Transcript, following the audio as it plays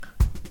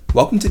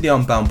Welcome to the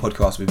Unbound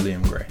podcast with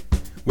Liam Gray.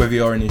 Whether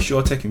you're an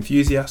insurtech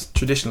enthusiast,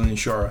 traditional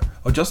insurer,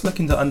 or just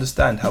looking to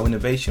understand how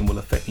innovation will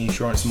affect the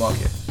insurance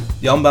market,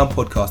 the Unbound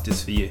podcast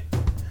is for you.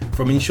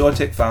 From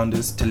insurtech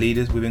founders to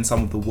leaders within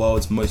some of the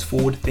world's most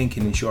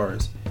forward-thinking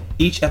insurers,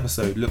 each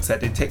episode looks at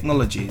the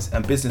technologies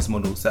and business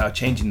models that are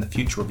changing the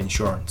future of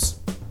insurance.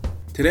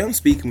 Today I'm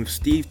speaking with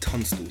Steve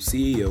Tunstall,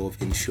 CEO of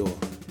Insure.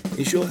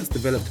 Insure has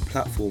developed a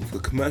platform for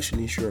commercial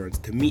insurance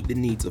to meet the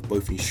needs of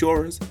both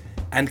insurers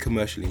and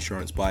commercial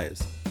insurance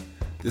buyers.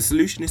 The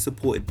solution is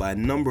supported by a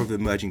number of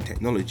emerging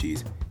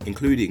technologies,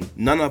 including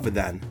none other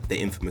than the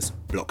infamous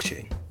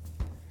blockchain.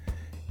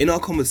 In our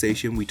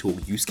conversation, we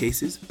talk use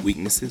cases,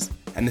 weaknesses,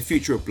 and the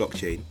future of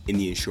blockchain in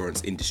the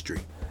insurance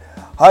industry.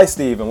 Hi,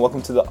 Steve, and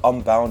welcome to the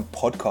Unbound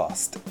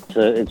podcast.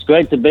 It's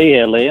great to be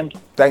here, Liam.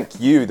 Thank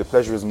you. The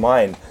pleasure is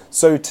mine.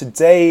 So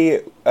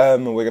today, we're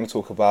going to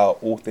talk about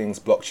all things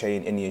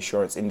blockchain in the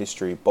insurance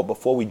industry. But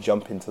before we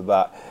jump into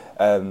that,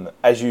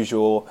 as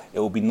usual, it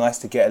will be nice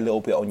to get a little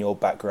bit on your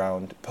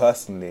background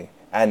personally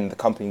and the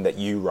company that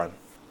you run.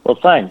 Well,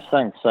 thanks.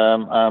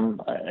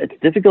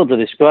 It's difficult to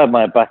describe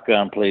my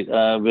background, please.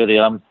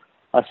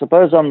 I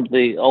suppose I'm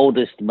the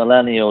oldest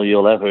millennial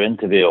you'll ever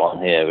interview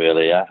on here,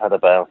 really. I've had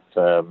about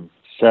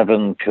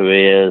 7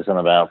 careers and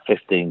about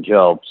 15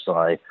 jobs.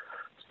 I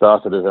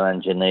started as an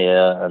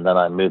engineer, and then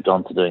I moved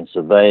on to doing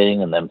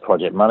surveying and then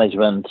project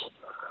management.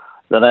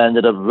 Then I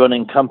ended up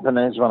running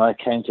companies. When I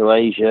came to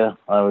Asia,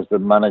 I was the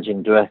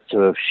managing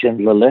director of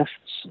Schindler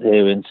Lifts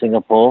here in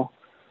Singapore.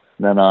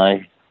 Then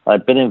I'd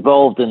been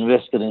involved in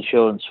risk and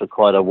insurance for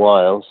quite a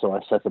while, so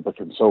I set up a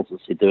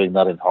consultancy doing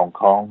that in Hong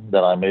Kong.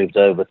 Then I moved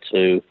over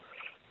to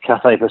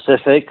Cathay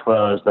Pacific, where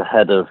I was the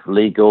head of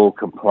legal,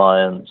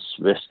 compliance,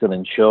 risk and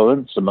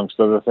insurance, amongst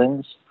other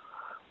things.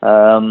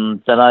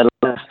 Then I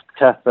left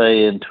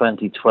Cathay in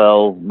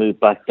 2012,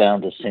 moved back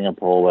down to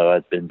Singapore, where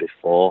I'd been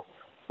before.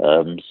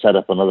 Set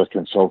up another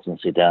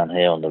consultancy down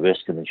here on the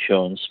risk and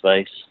insurance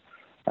space,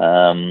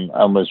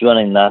 and was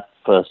running that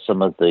for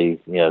some of the,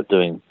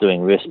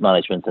 doing risk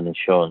management and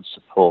insurance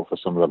support for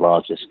some of the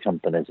largest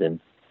companies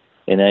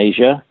in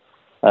Asia.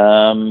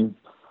 And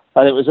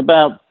it was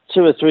about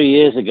 2 or 3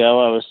 years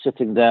ago, I was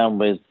sitting down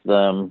with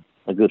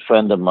a good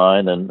friend of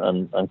mine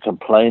and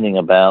complaining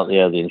about, the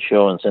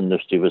insurance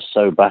industry was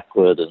so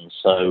backward and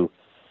so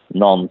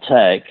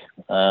non-tech.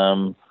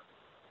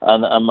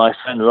 And my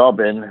friend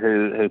Robin,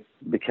 who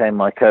became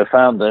my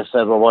co-founder,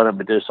 said, "Well, why don't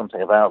we do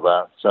something about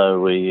that?" So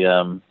we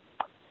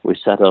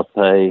set up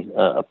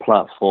a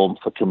platform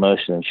for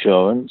commercial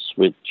insurance,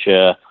 which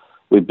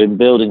we've been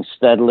building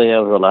steadily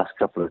over the last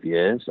couple of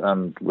years,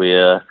 and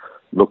we're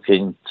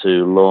looking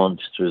to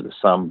launch through the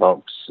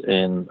sandbox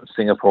in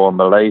Singapore and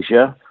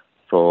Malaysia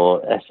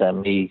for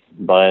SME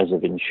buyers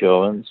of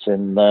insurance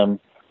in the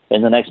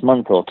next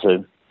month or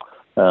two.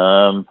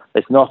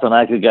 It's not an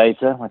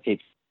aggregator.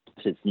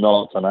 It's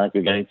not an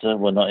aggregator.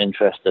 We're not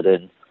interested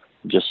in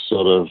just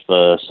sort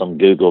of some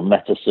Google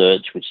meta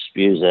search which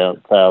spews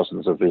out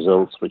thousands of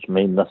results which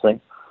mean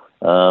nothing.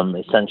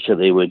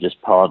 Essentially, we're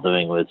just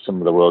partnering with some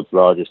of the world's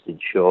largest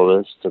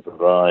insurers to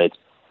provide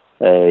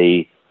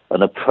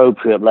an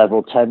appropriate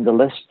level tender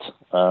list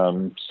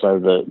so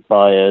that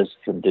buyers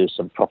can do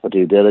some proper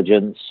due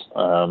diligence,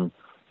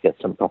 get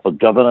some proper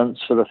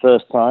governance for the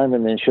first time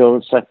in the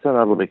insurance sector.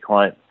 That'll be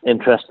quite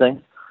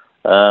interesting.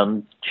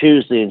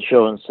 Choose the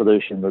insurance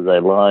solution that they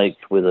like,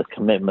 with a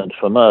commitment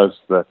from us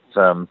that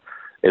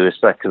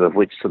irrespective of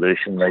which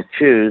solution they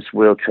choose,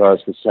 we'll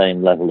charge the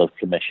same level of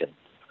commission.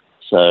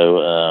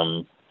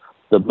 So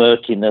the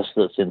murkiness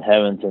that's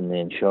inherent in the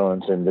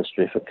insurance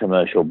industry for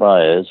commercial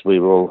buyers, we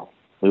will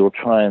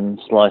try and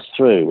slice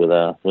through with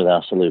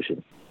our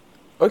solution.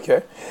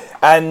 Okay,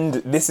 and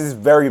this is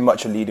very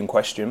much a leading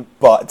question,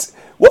 but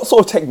what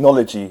sort of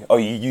technology are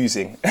you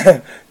using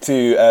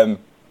to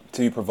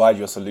provide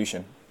your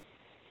solution?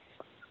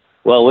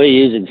 Well, we're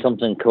using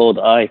something called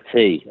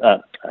IT.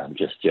 I'm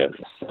just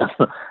joking.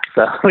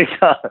 So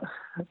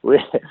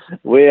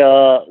we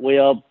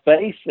are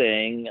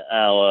basing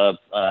our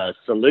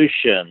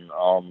solution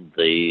on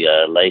the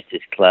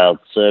latest cloud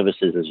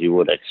services, as you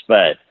would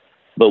expect,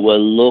 but we're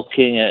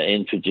looking at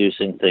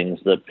introducing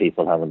things that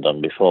people haven't done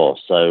before.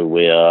 So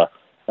we are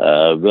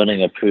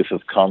running a proof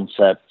of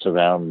concept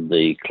around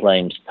the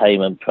claims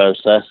payment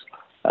process.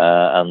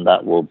 And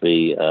that will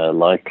be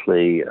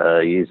likely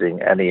using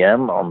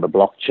NEM on the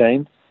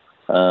blockchain.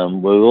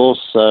 We're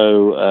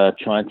also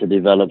trying to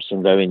develop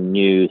some very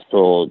new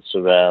thoughts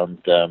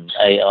around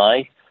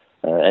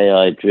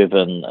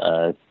AI-driven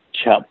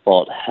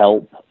chatbot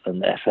help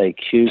and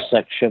FAQ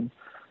section.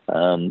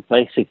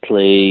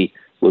 Basically,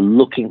 we're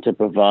looking to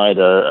provide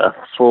a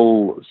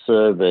full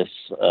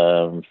service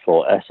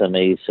for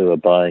SMEs who are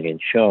buying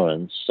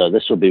insurance. So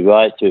this will be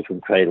right through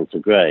from cradle to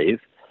grave.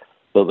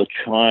 But we're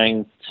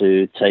trying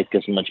to take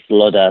as much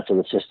blood out of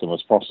the system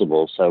as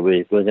possible. So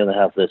we're going to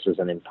have this as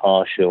an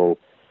impartial,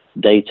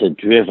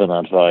 data-driven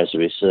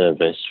advisory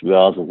service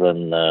rather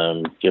than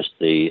just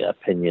the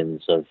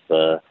opinions of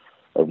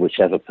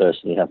whichever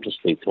person you have to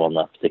speak to on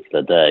that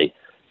particular day.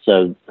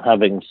 So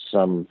having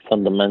some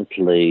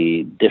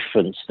fundamentally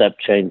different step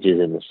changes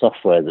in the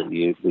software that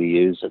we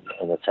use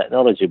and the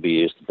technology we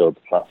use to build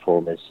the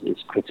platform is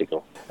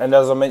critical. And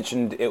as I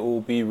mentioned, it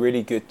will be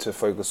really good to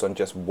focus on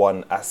just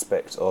one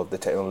aspect of the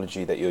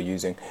technology that you're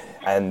using,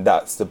 and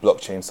that's the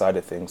blockchain side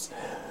of things.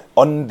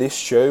 On this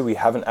show, we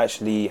haven't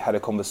actually had a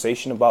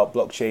conversation about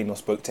blockchain or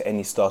spoke to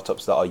any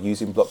startups that are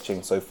using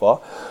blockchain so far.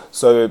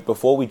 So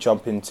before we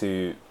jump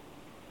into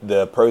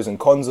the pros and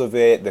cons of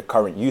it, the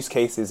current use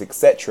cases,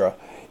 etc.,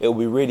 it will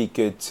be really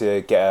good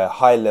to get a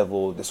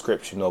high-level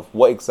description of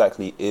what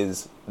exactly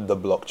is the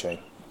blockchain.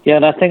 Yeah,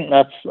 and I think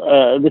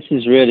this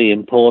is really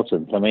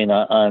important. I mean,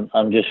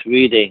 I'm just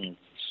reading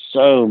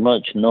so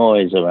much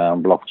noise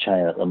around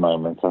blockchain at the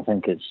moment. I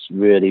think it's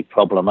really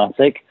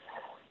problematic.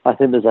 I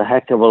think there's a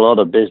heck of a lot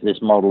of business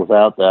models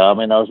out there. I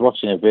mean, I was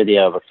watching a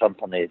video of a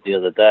company the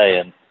other day,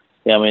 and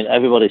I mean,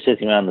 everybody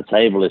sitting around the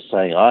table is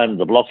saying, "I'm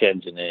the blockchain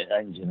engineer,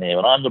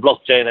 and I'm the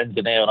blockchain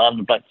engineer, and I'm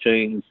the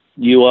blockchain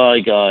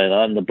UI guy, and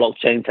I'm the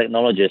blockchain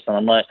technologist." And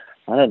I'm like,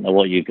 I don't know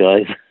what you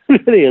guys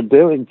really are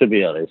doing, to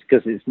be honest,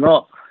 because it's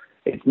not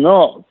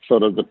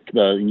sort of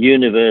the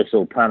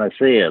universal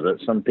panacea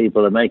that some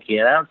people are making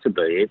it out to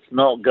be. It's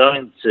not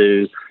going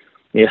to,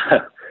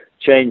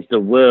 change the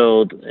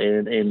world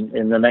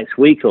in the next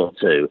week or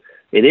two.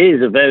 It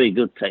is a very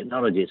good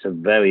technology. It's a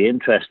very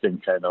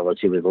interesting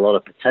technology with a lot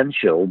of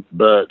potential,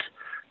 but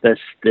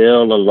there's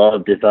still a lot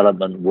of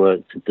development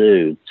work to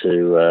do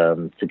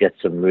to get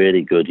some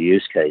really good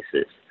use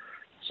cases.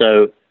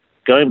 So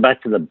going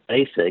back to the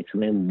basics, I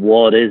mean,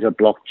 what is a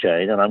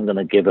blockchain? And I'm going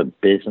to give a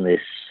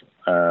business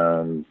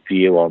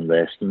view on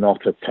this,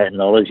 not a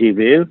technology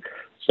view.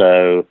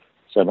 So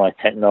my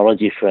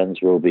technology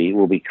friends will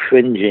be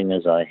cringing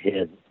as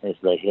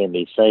they hear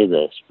me say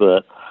this.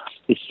 But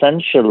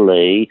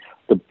essentially,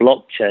 the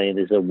blockchain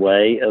is a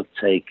way of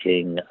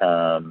taking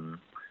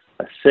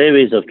a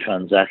series of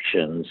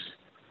transactions,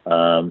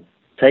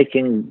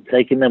 taking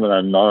them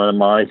and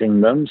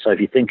anonymizing them. So if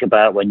you think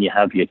about when you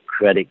have your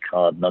credit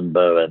card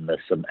number and there's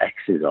some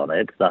X's on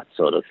it, that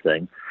sort of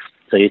thing.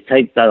 So you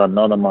take that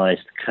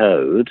anonymized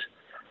code,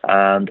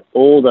 and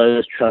all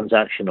those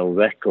transactional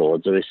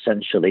records are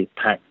essentially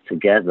packed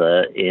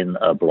together in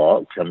a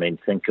block. I mean,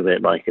 think of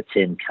it like a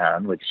tin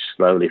can, which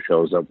slowly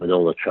fills up with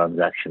all the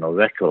transactional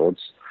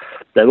records.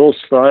 They're all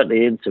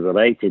slightly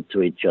interrelated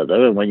to each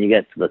other, and when you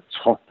get to the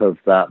top of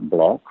that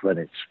block, when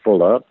it's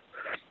full up,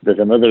 there's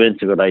another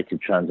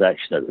interrelated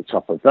transaction at the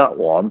top of that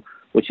one,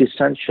 which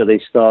essentially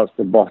starts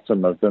the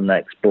bottom of the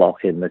next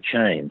block in the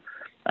chain,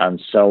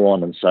 and so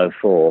on and so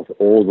forth,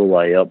 all the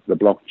way up the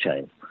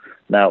blockchain.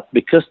 Now,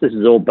 because this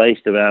is all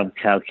based around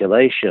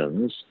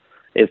calculations,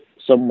 if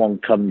someone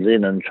comes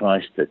in and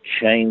tries to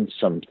change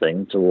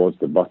something towards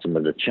the bottom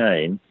of the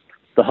chain,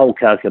 the whole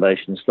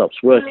calculation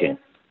stops working.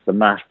 The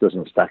math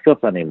doesn't stack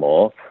up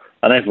anymore,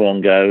 and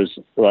everyone goes,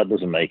 well, that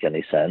doesn't make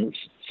any sense,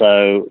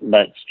 so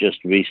let's just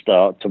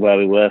restart to where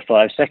we were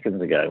 5 seconds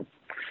ago.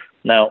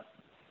 Now,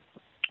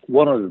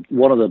 one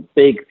of the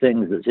big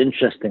things that's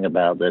interesting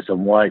about this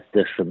and why it's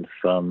different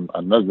from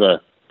another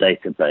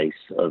database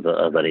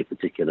of any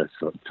particular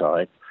sort of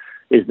type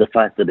is the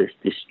fact that it's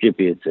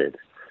distributed.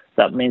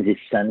 That means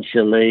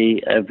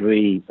essentially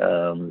every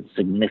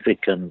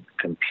significant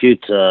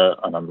computer,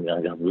 and I'm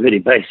going to go really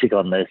basic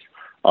on this,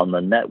 on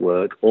the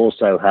network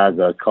also has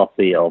a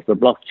copy of the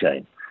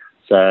blockchain.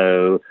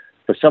 So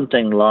for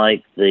something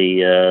like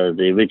the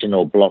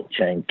original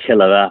blockchain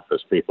killer app,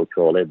 as people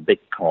call it,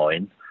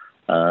 Bitcoin,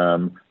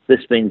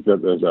 this means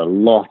that there's a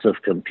lot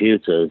of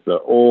computers that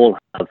all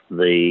have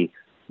the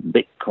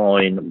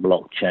Bitcoin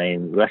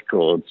blockchain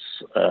records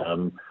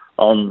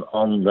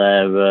on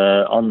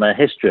their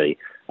history.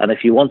 And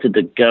if you wanted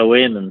to go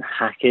in and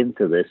hack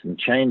into this and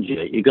change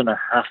it, you're going to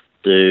have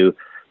to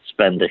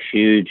spend a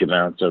huge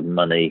amount of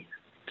money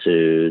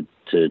to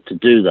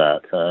do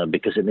that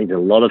because it needs a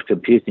lot of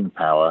computing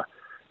power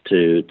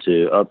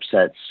to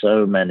upset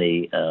so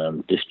many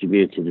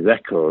distributed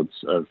records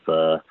of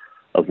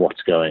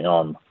what's going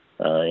on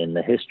in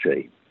the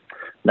history.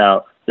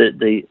 Now,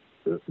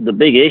 the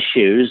big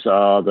issues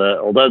are that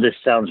although this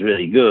sounds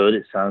really good,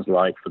 it sounds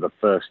like for the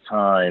first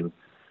time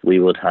we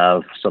would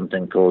have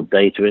something called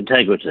data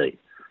integrity.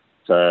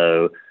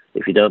 So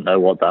if you don't know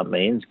what that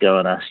means, go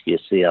and ask your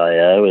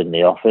CIO in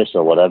the office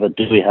or whatever,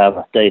 do we have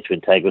data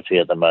integrity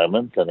at the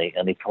moment? And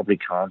he probably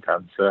can't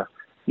answer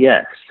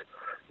yes.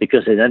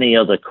 Because in any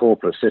other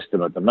corporate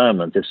system at the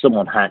moment, if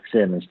someone hacks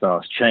in and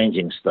starts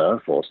changing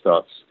stuff or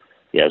starts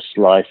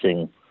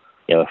slicing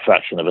a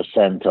fraction of a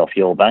cent off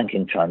your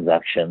banking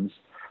transactions,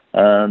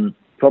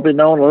 probably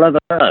no one will ever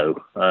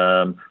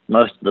know.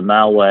 Most of the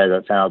malware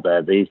that's out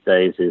there these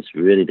days is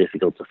really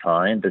difficult to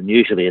find, and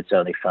usually it's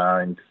only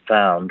found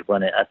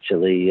when it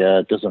actually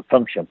doesn't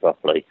function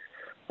properly.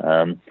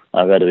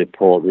 I read a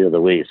report the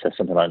other week that says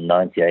something like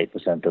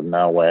 98% of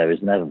malware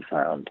is never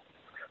found.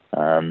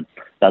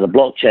 Now, the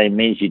blockchain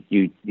means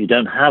you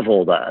don't have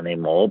all that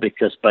anymore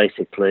because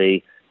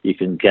basically you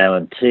can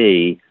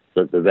guarantee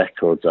that the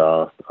records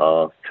are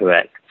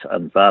correct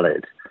and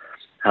valid.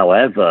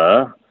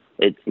 However,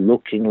 it's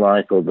looking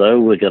like, although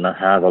we're going to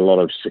have a lot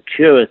of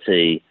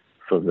security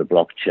from the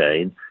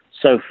blockchain,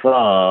 so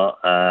far,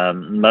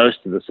 most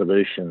of the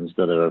solutions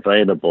that are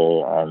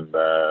available on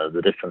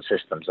the different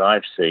systems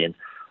I've seen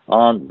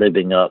aren't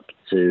living up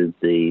to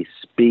the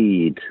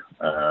speed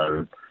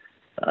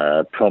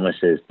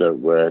promises that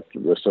were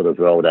sort of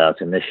rolled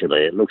out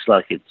initially. It looks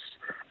like it's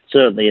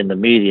certainly in the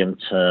medium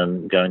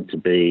term going to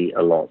be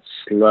a lot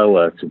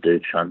slower to do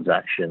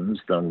transactions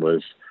than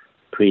was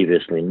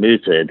previously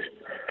mooted.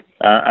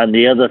 And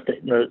the other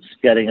thing that's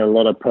getting a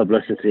lot of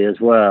publicity as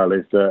well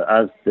is that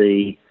as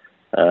the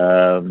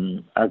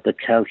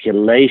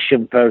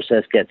calculation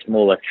process gets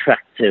more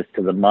attractive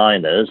to the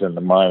miners, and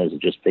the miners are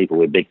just people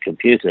with big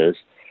computers,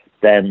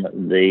 then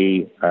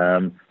the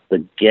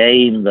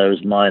game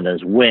those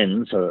miners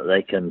win so that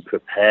they can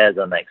prepare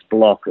the next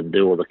block and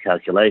do all the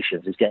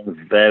calculations is getting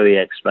very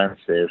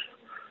expensive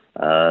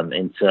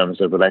in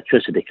terms of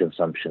electricity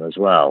consumption as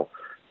well.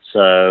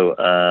 So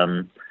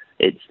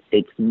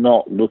it's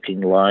not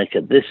looking like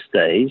at this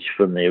stage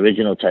from the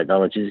original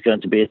technology is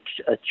going to be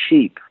a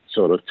cheap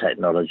sort of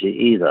technology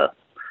either.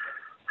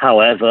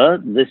 However,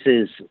 this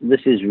is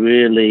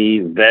really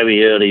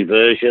very early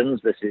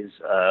versions. This is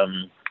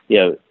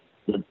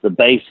the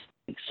basic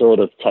sort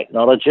of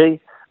technology,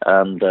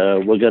 and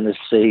we're going to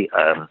see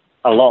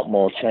a lot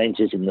more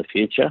changes in the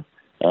future,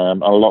 a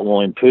lot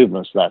more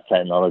improvements to that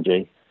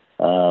technology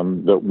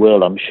that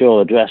will, I'm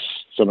sure, address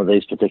some of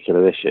these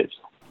particular issues.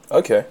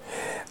 Okay,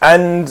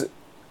 and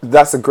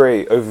that's a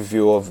great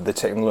overview of the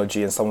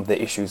technology and some of the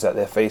issues that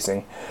they're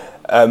facing.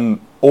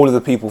 All of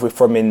the people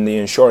from in the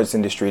insurance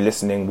industry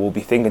listening will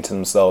be thinking to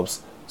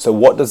themselves, so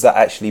what does that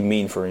actually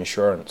mean for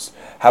insurance?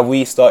 Have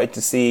we started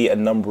to see a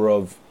number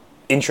of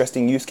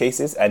interesting use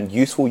cases and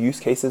useful use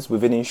cases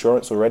within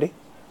insurance already?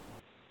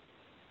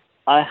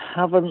 I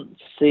haven't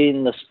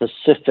seen the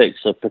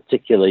specifics of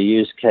particular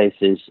use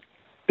cases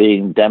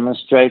being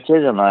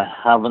demonstrated, and I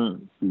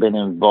haven't been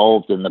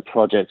involved in the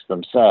projects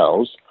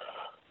themselves.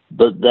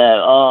 But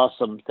there are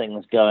some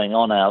things going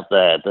on out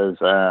there. There's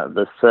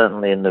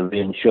certainly in the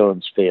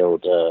reinsurance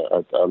field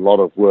a lot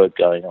of work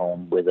going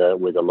on with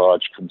a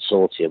large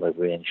consortium of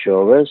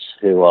reinsurers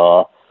who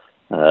are.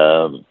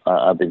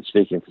 I've been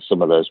speaking to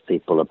some of those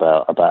people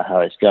about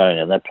how it's going,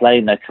 and they're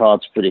playing their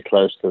cards pretty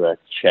close to their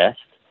chest.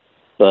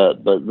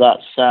 But that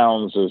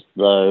sounds as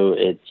though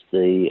it's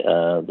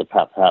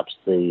perhaps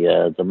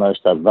the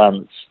most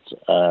advanced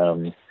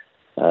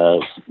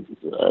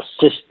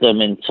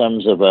system in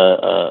terms of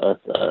a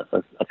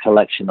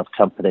collection of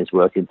companies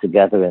working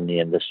together in the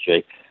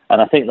industry.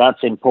 And I think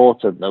that's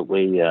important that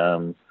we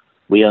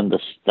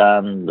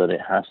understand that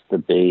it has to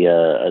be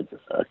a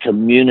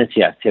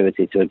community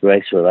activity to a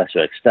greater or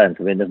lesser extent.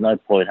 I mean, there's no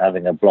point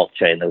having a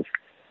blockchain of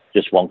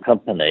just one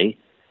company.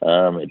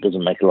 It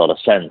doesn't make a lot of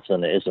sense,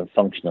 and it isn't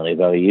functionally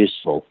very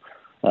useful.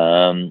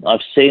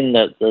 I've seen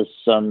that there's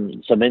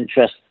some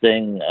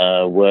interesting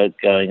work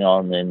going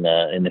on in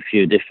a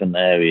few different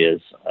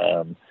areas.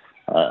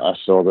 I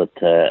saw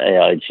that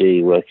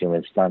AIG working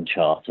with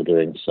Stanchart are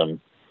doing some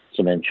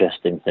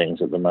interesting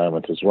things at the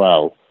moment as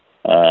well.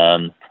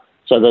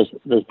 So there's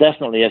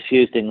definitely a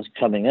few things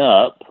coming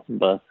up,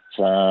 but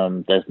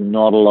there's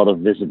not a lot of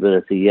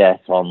visibility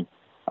yet on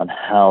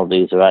how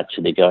these are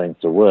actually going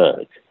to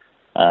work.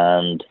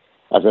 And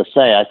as I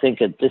say, I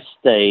think at this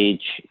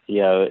stage,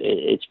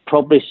 it's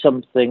probably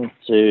something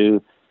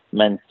to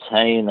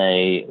maintain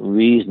a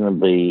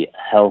reasonably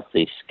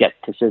healthy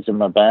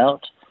skepticism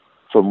about.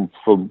 From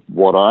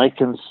what I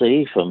can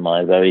see, from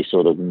my very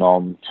sort of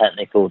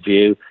non-technical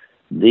view,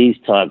 these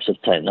types of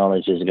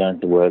technologies are going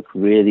to work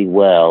really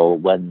well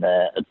when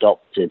they're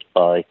adopted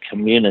by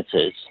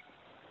communities.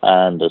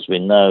 And as we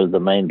know, the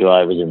main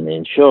drivers in the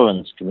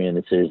insurance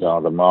communities are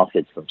the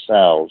markets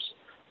themselves,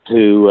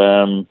 who,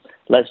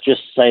 let's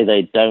just say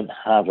they don't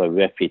have a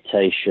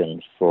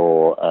reputation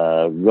for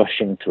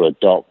rushing to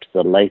adopt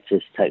the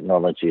latest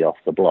technology off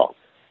the block.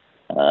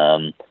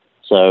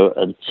 So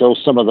until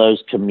some of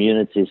those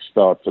communities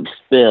start to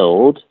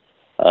build,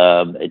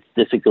 it's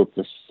difficult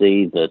to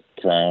see that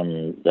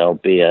there'll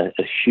be a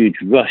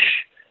huge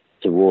rush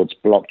towards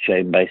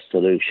blockchain-based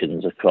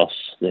solutions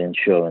across the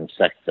insurance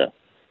sector.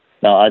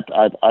 Now,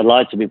 I'd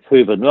like to be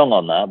proven wrong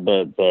on that,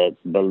 but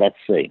let's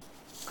see.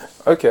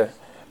 Okay.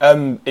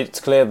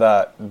 It's clear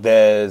that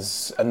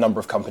there's a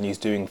number of companies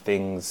doing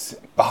things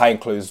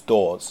behind closed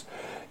doors.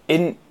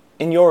 In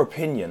your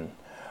opinion,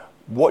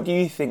 what do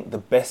you think the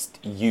best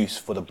use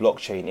for the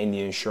blockchain in the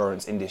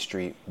insurance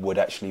industry would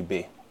actually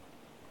be?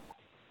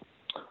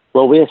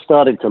 Well, we are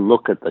starting to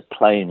look at the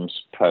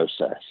claims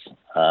process.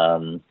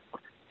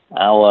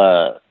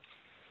 Our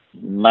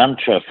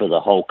mantra for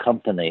the whole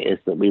company is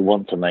that we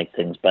want to make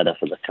things better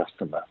for the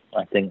customer.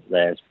 I think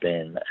there's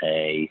been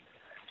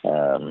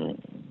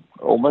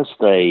almost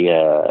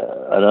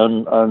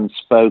an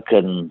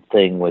unspoken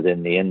thing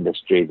within the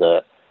industry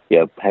that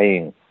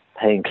paying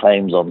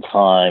claims on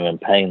time and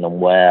paying them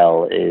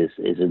well is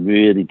a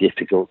really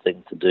difficult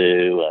thing to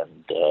do,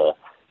 and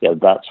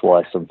that's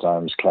why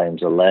sometimes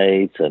claims are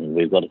late, and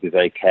we've got to be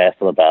very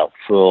careful about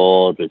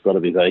fraud. We've got to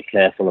be very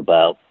careful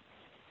about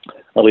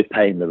Are we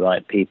paying the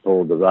right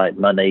people, the right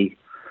money?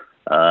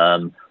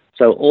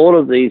 So all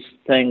of these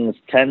things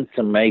tend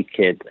to make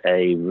it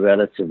a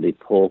relatively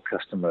poor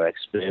customer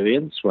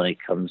experience when it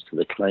comes to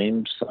the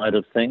claims side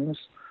of things.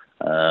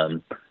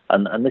 And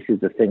this is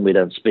the thing we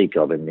don't speak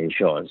of in the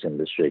insurance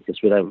industry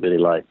because we don't really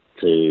like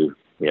to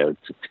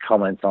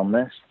comment on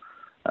this.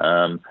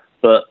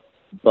 But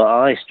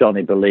I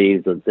strongly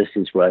believe that this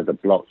is where the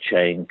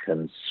blockchain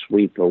can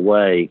sweep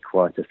away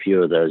quite a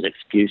few of those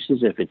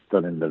excuses if it's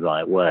done in the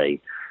right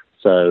way.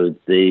 So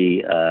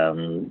the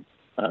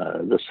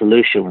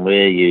solution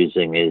we're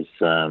using is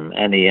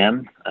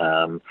NEM,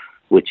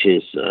 which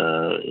is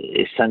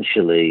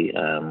essentially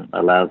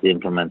allows the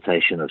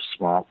implementation of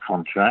smart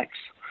contracts.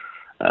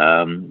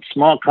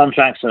 Smart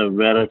contracts are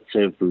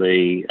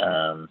relatively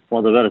they're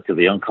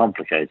relatively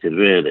uncomplicated,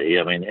 really.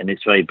 I mean, in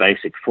its very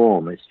basic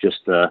form, it's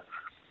just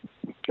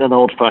an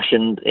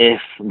old-fashioned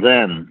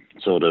if-then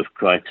sort of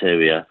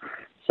criteria.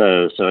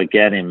 So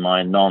again, in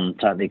my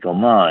non-technical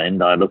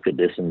mind, I look at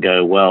this and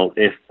go, well,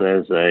 if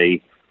there's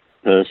a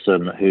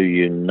person who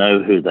you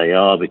know who they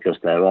are because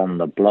they're on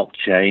the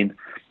blockchain,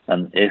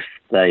 and if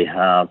they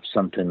have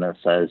something that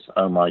says,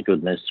 oh my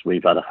goodness,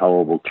 we've had a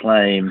horrible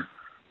claim,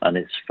 and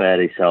it's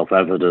fairly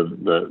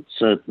self-evident that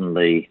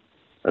certainly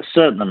a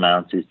certain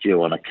amount is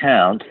due on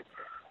account,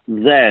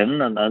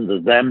 then, and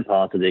the then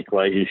part of the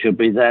equation should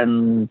be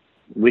then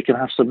we can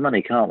have some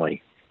money, can't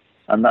we?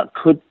 And that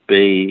could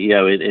be,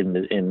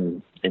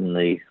 in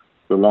the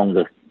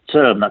longer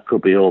term, that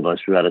could be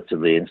almost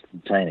relatively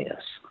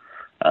instantaneous.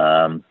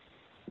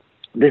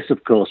 This,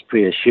 of course,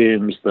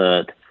 preassumes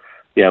that,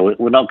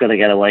 we're not going to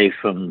get away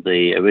from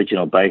the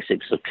original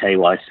basics of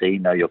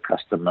KYC, know your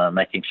customer,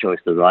 making sure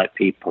it's the right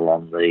people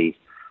on the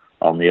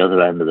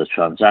other end of the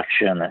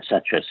transaction, et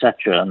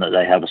cetera, and that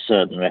they have a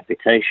certain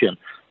reputation.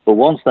 But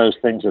once those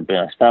things have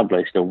been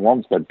established and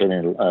once they've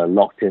been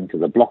locked into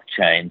the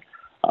blockchain,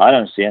 I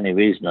don't see any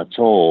reason at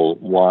all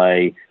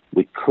why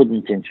we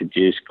couldn't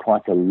introduce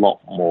quite a lot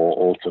more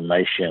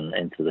automation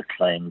into the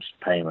claims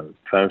payment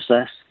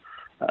process,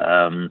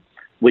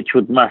 which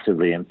would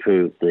massively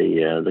improve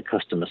the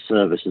customer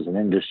service as an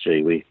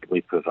industry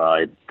we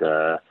provide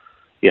to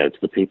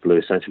the people who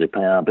essentially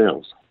pay our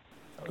bills.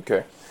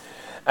 Okay.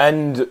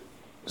 And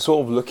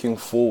sort of looking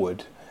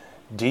forward,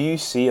 do you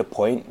see a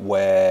point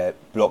where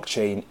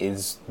blockchain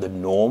is the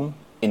norm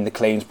in the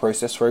claims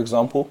process, for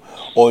example?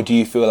 Or do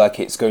you feel like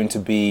it's going to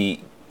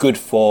be good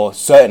for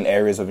certain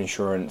areas of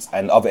insurance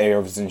and other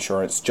areas of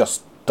insurance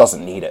just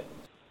doesn't need it?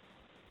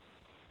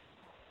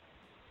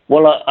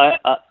 Well,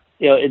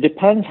 it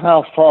depends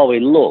how far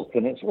we look,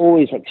 and it's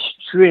always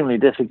extremely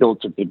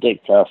difficult to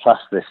predict how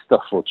fast this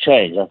stuff will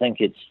change. I think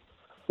it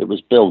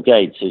was Bill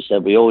Gates who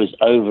said we always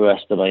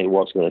overestimate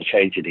what's going to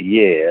change in a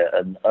year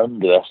and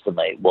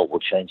underestimate what will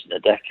change in a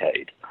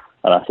decade.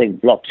 And I think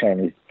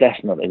blockchain is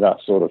definitely that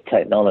sort of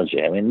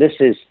technology. I mean, this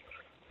is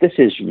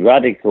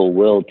radical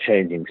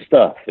world-changing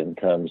stuff in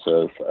terms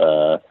of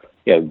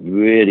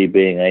really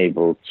being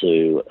able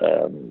to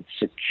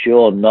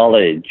secure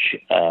knowledge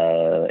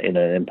in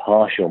an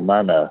impartial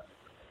manner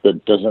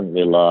that doesn't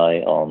rely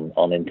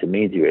on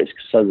intermediaries.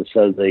 So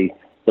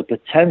the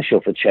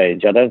potential for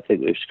change, I don't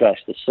think we've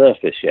scratched the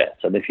surface yet.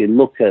 And if you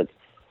look at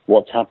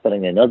what's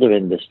happening in other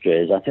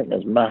industries, I think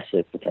there's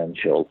massive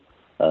potential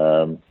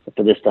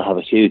for this to have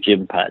a huge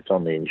impact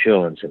on the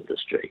insurance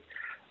industry.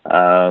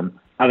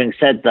 Having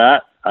said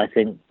that, I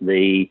think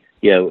we're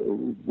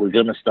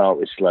going to start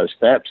with slow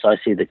steps. I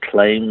see the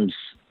claims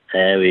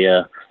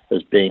area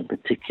as being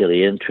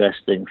particularly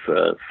interesting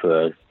for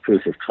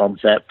proof of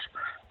concept.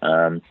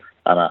 And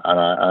as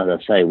I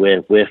say,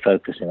 we're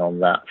focusing on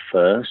that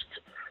first.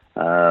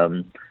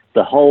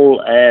 The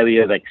whole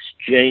area of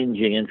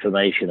exchanging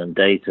information and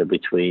data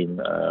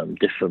between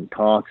different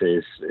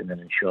parties in an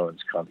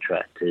insurance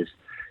contract is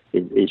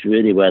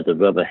really where the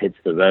rubber hits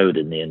the road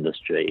in the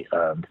industry,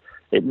 and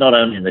it not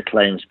only in the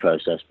claims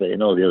process but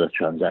in all the other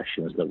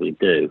transactions that we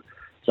do.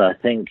 So I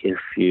think if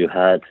you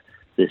had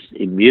this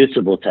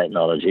immutable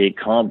technology, it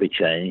can't be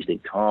changed,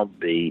 it can't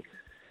be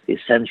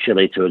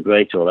essentially to a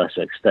greater or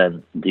lesser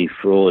extent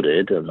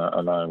defrauded, and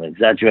I'm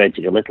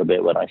exaggerating a little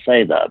bit when I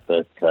say that,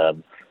 but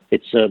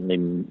it certainly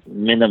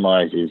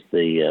minimizes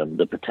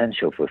the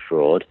potential for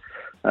fraud.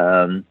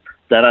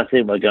 Then I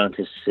think we're going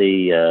to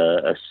see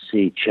a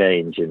sea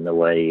change in the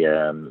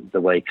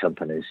way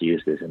companies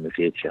use this in the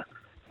future.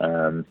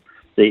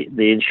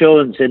 The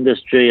insurance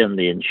industry and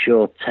the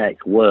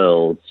insurtech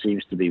world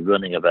seems to be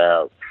running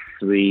about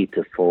 3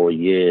 to 4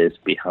 years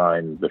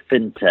behind the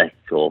fintech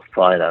or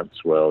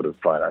finance world of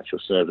financial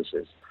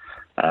services.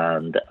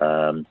 And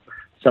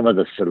some of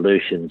the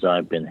solutions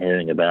I've been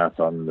hearing about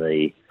on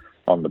the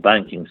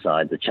banking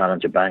side, the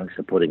challenger banks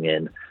are putting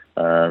in,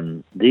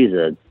 these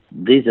are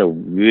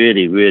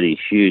really, really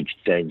huge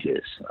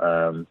changes.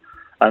 And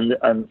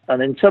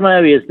in some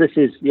areas, this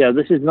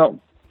is not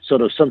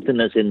sort of something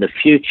that's in the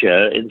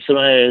future. In some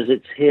areas,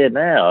 it's here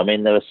now. I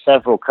mean, there are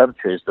several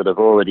countries that have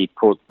already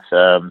put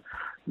the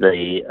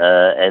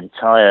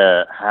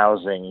entire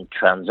housing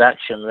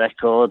transaction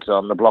records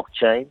on the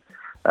blockchain.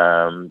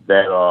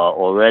 There are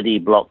already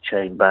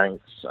blockchain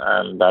banks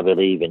and I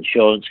believe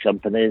insurance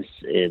companies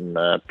in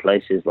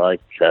places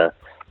like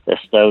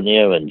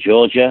Estonia and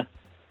Georgia.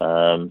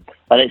 And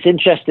it's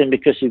interesting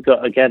because you've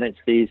got, again, it's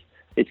these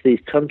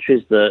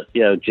countries that,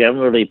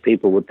 generally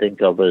people would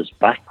think of as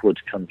backward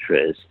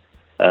countries,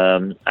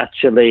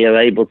 actually are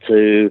able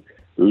to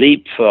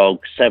leapfrog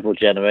several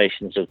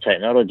generations of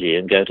technology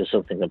and go to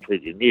something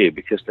completely new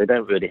because they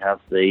don't really have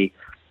the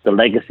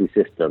legacy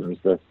systems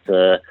that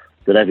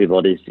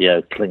everybody's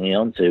clinging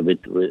on to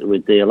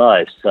with dear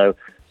life. So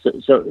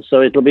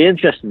it'll be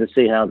interesting to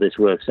see how this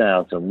works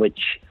out and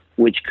which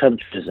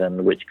countries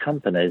and which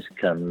companies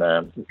can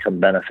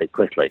benefit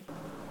quickly.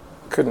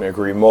 Couldn't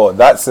agree more.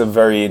 That's a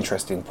very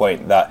interesting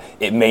point, that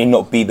it may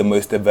not be the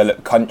most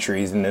developed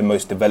countries and the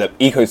most developed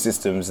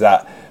ecosystems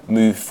that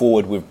move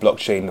forward with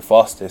blockchain the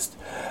fastest.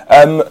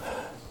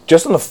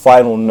 Just on a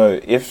final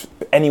note, if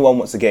anyone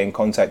wants to get in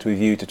contact with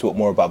you to talk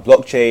more about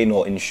blockchain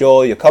or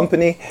Insure, your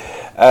company,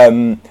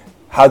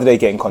 how do they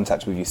get in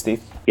contact with you,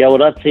 Steve? Yeah, well,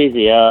 that's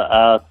easy.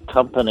 Our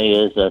company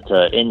is at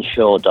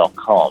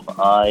insure.com,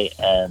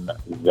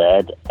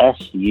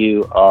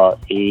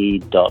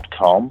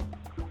 INZSURE.com.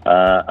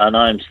 And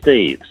I'm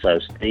Steve, so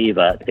Steve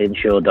at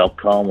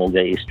insure.com will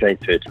get you straight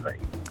through to me.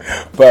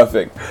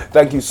 Perfect.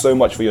 Thank you so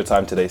much for your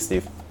time today,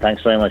 Steve.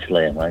 Thanks very much,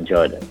 Liam. I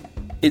enjoyed it.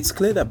 It's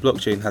clear that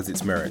blockchain has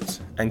its merits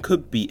and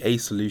could be a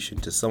solution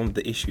to some of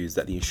the issues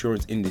that the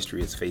insurance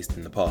industry has faced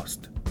in the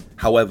past.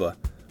 However,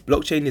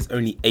 blockchain is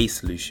only a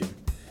solution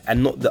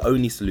and not the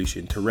only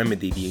solution to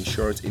remedy the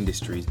insurance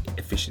industry's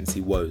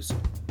efficiency woes.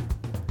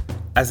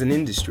 As an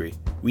industry,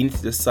 we need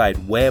to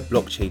decide where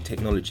blockchain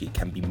technology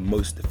can be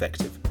most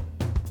effective.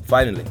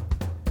 Finally,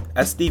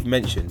 as Steve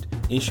mentioned,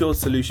 Insure's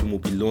solution will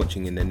be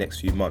launching in the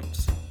next few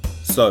months.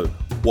 So,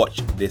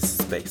 watch this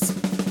space.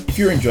 If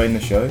you're enjoying the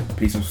show,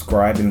 please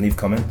subscribe and leave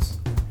comments.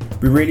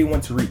 We really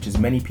want to reach as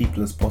many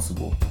people as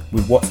possible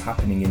with what's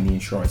happening in the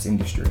insurance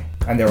industry,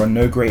 and there are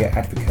no greater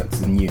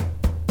advocates than you,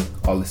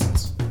 our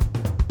listeners.